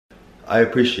I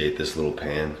appreciate this little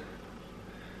pan.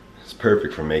 It's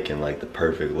perfect for making like the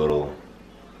perfect little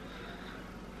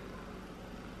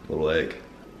egg.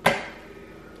 I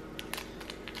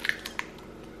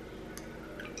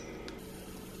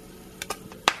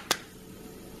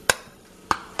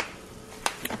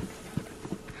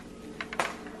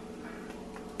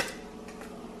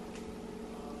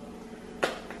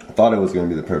thought it was gonna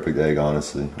be the perfect egg,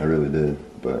 honestly. I really did,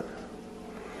 but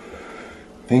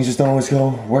things just don't always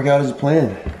work out as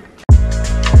planned.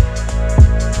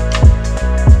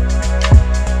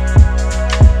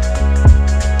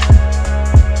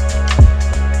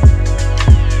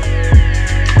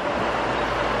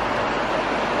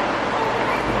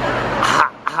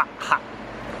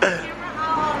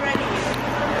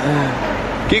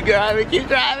 Keep driving, keep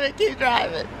driving, keep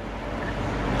driving.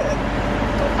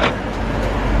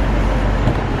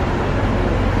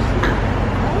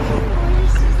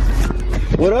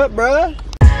 What up, bruh?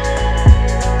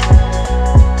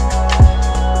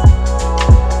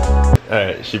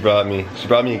 Alright, she brought me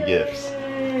gifts.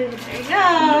 There you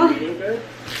go.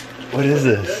 What is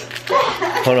this?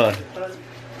 Hold on.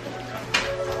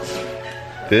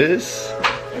 This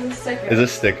is a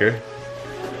sticker.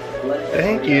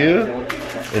 Thank you.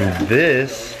 And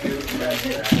this.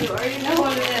 You already know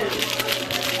what it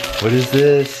is. What is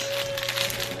this?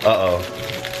 Uh-oh.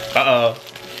 Uh-oh.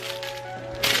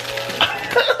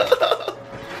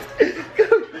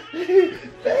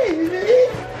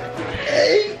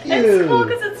 Thank you. It's cool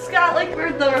because it's got like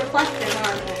the reflective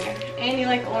on there. And you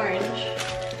like orange.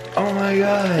 Oh my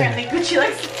god. Apparently Gucci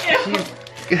likes it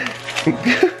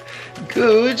too.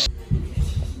 Gooch.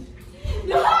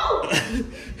 No!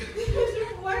 These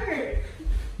don't work. I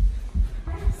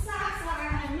have socks on. I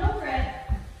have no bread.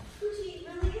 Gucci,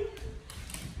 really?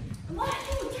 What?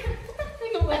 Put that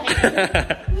thing away.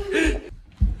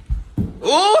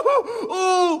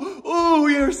 Oh,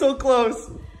 you're so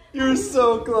close. You're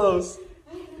so close.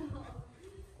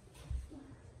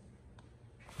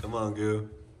 Come on, Goo.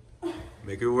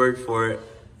 Make it work for it.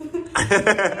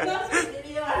 That's an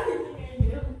idiot. I don't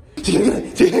think I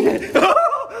do.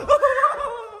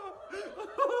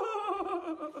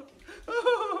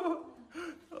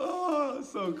 Oh,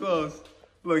 so close.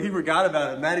 Look, he forgot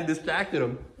about it. Maddie distracted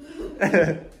him.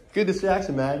 Good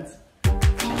distraction, Mads.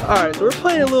 Alright, so we're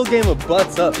playing a little game of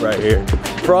butts up right here.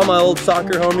 For all my old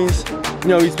soccer homies, you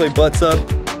know we used to play butts up.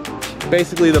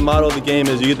 Basically the motto of the game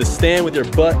is you get to stand with your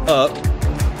butt up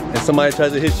and somebody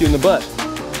tries to hit you in the butt.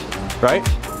 Right?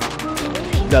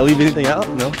 Did I leave anything out?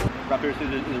 No? Rock, paper,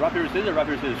 scissors. Is it rock, paper, scissors or rock,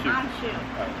 paper, scissors, shoot? I'm shoot.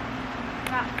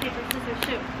 Rock, paper, scissors,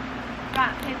 shoot.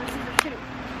 Rock, paper, scissors, shoot.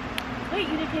 Wait,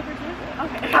 you did paper too?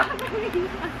 Okay.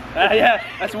 Yeah,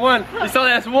 that's one. You saw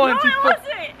that, that's one. No, it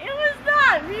wasn't. It was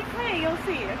not. Replay, you'll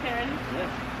see. Okay, ready?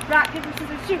 Yeah. Rock, paper,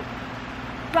 scissors, shoot.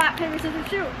 Rock, paper, scissors,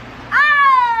 shoot.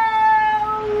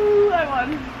 Oh! I won.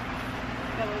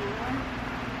 Got a little more.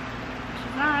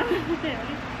 She's on. Okay,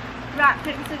 ready? Rock,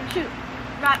 paper, scissors, shoot.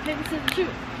 Rock, paper, scissors,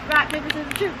 shoot. Rock, paper,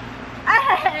 scissors, shoot.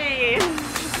 Hey!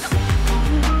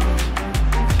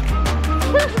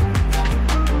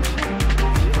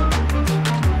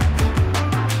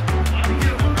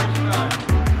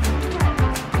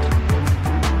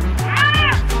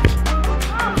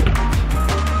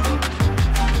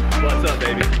 What's up,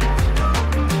 baby?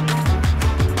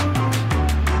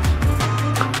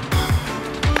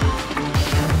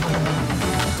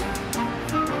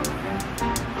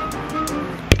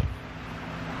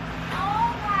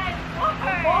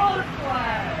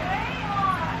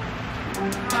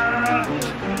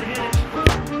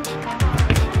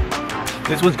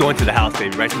 This one's going to the house,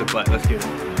 baby, right to the butt. Let's get it.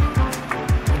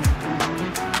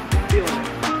 Feeling it.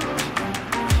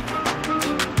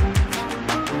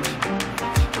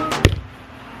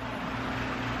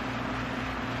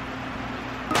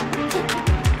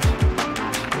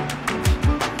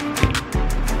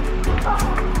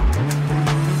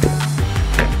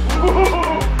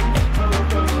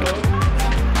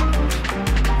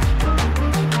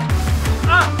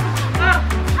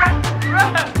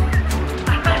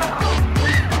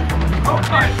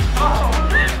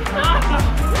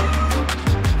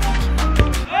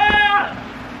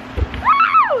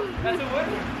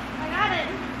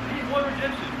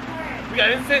 We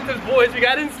got incentives, boys. We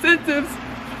got incentives.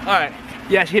 All right.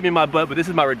 Yeah, she hit me in my butt, but this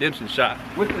is my redemption shot.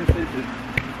 With the incentives.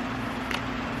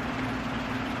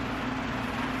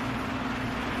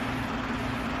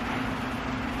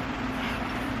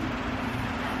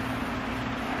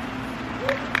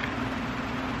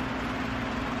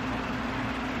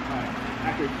 All right.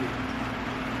 Accuracy.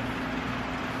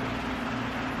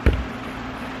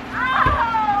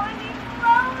 Oh, and he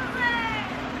blows it!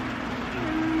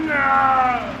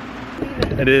 No!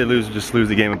 I did just lose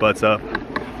the game of butts up,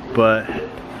 but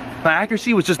my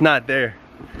accuracy was just not there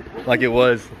like it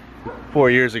was 4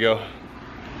 years ago.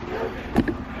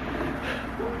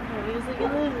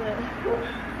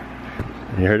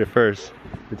 You heard it first,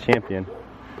 the champion.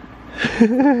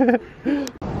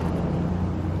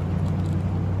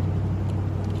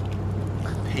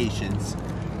 Patience.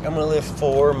 I'm gonna lift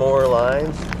 4 more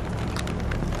lines.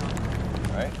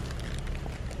 All right.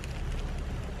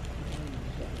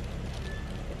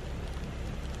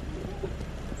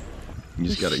 You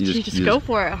just go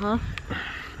for it, huh?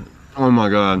 Oh my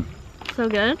God. So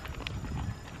good.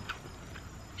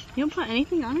 You don't put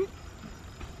anything on it?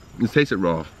 Just taste it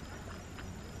raw.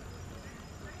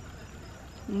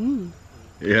 Mmm.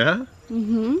 Yeah?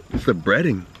 Mm-hmm. It's the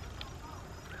breading.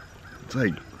 It's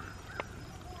like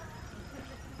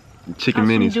chicken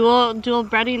minis. Dual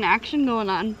breading action going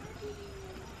on.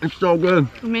 It's so good.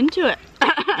 I'm into it.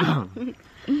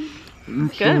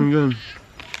 It's good. so good.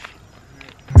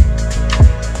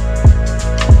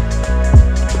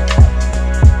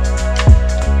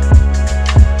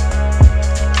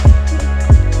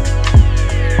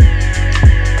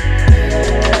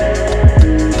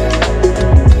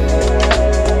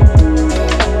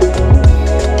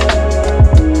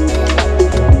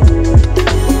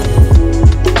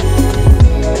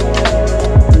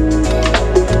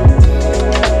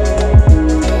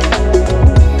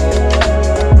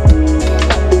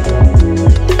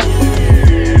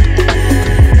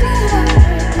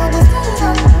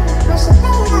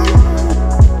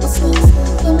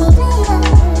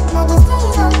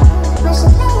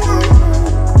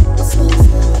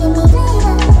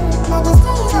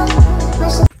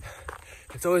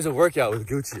 It's always a workout with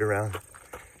Gucci around.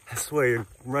 I swear you're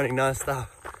running non-stop.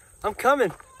 I'm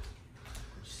coming.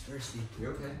 Just thirsty.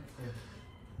 You're okay. Here.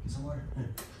 Get some water. Here.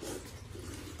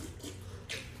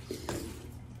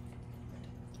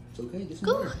 It's okay. Get some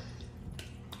water.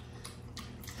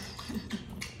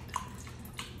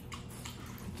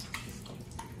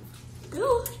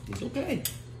 Go. It's okay.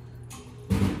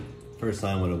 First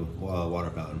time with a water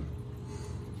fountain.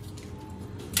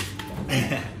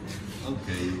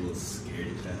 Okay, you little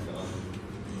scaredy cat dog.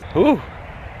 Ooh.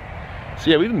 So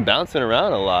yeah, we've been bouncing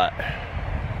around a lot.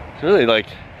 It's really like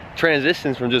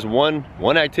transitions from just one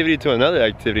activity to another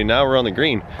activity. Now we're on the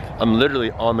green. I'm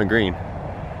literally on the green.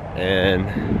 And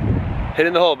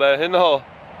hitting the hole, baby, hitting the hole.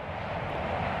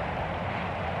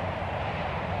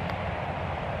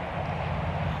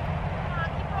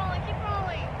 Keep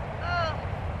rolling.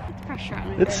 It's pressure on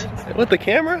me. It's with the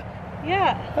camera?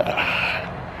 Yeah.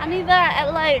 I need that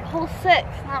at like hole 6,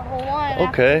 not hole 1.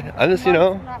 Okay, I just, you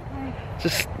know, you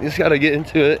just gotta get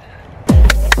into it.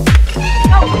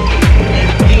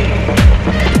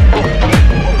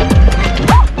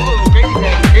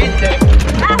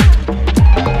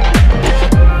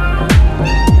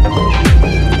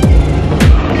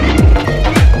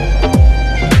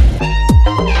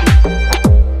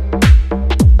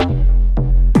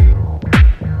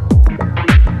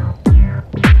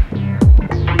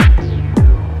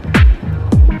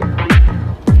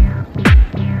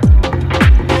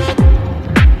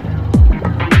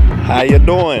 How you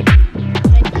doing?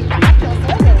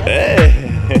 Hey.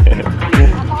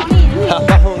 Hop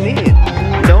on in.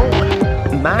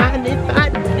 Don't mind if I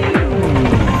do.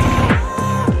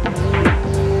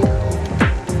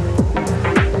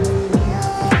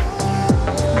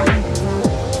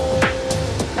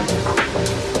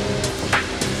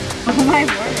 Oh my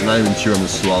word. I'm not even sure I'm gonna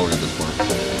swallow it this one.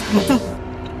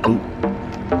 Ooh.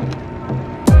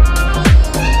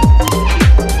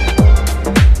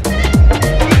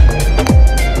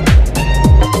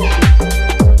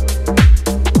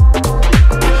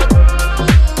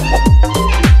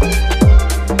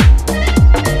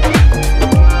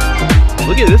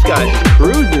 This guy is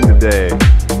cruising today.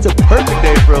 It's a perfect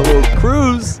day for a little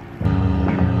cruise.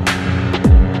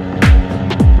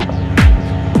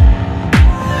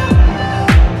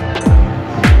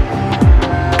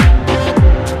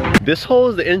 This hole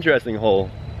is the interesting hole.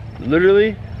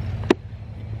 Literally,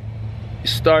 you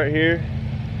start here,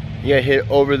 you gotta hit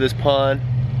over this pond.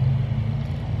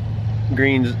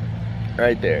 Green's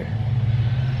right there.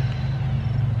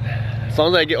 As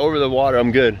long as I get over the water,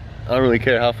 I'm good. I don't really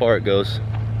care how far it goes.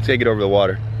 Just gotta get over the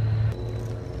water.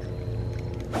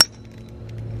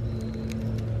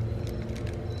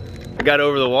 I got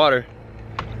over the water.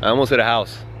 I almost hit a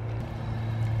house.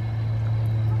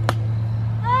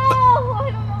 Oh,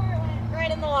 I don't know where it went.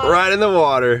 Right in the water. Right in the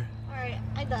water. Alright,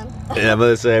 I'm done. Yeah, I'm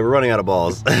gonna say we're running out of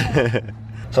balls.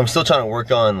 So I'm still trying to work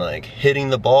on like hitting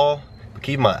the ball, but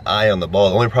keep my eye on the ball.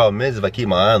 The only problem is if I keep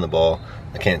my eye on the ball,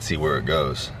 I can't see where it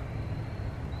goes.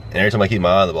 And every time I keep my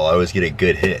eye on the ball, I always get a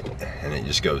good hit, and it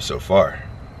just goes so far.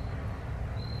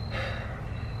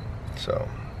 So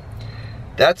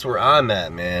that's where I'm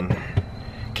at, man.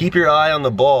 Keep your eye on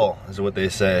the ball is what they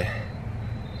say.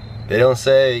 They don't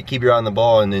say keep your eye on the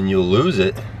ball and then you'll lose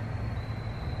it.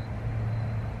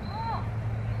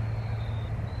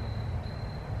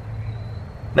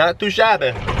 Not too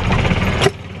shabby.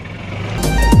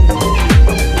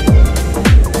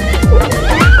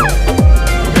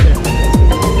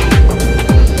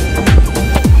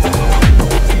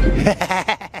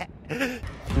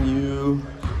 You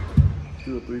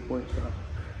do a 3-point shot.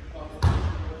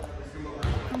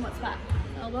 On what spot?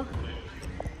 Elbow?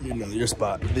 You know your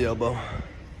spot, the elbow.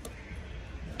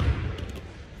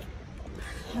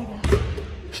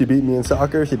 She beat me in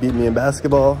soccer, she beat me in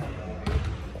basketball.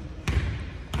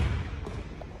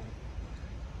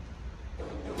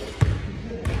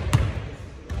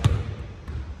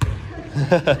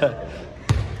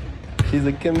 She's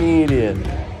a comedian.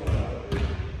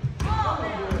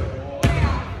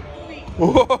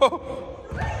 Whoa!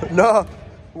 No,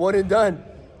 one and done.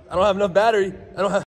 I don't have enough battery. I don't have.